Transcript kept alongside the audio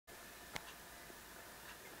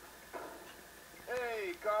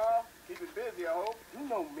busy, I hope. You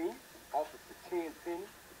know me, Officer Tenpenny.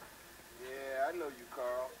 Yeah, I know you,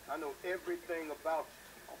 Carl. I know everything about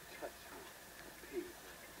you. Don't touch me, pig.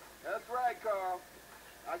 That's right, Carl.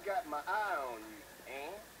 I got my eye on you.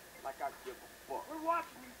 And, like I give a fuck. We're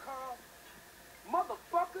watching you, Carl.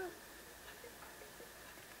 Motherfucker!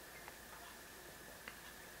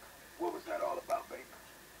 What was that all about, baby?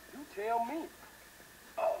 You tell me.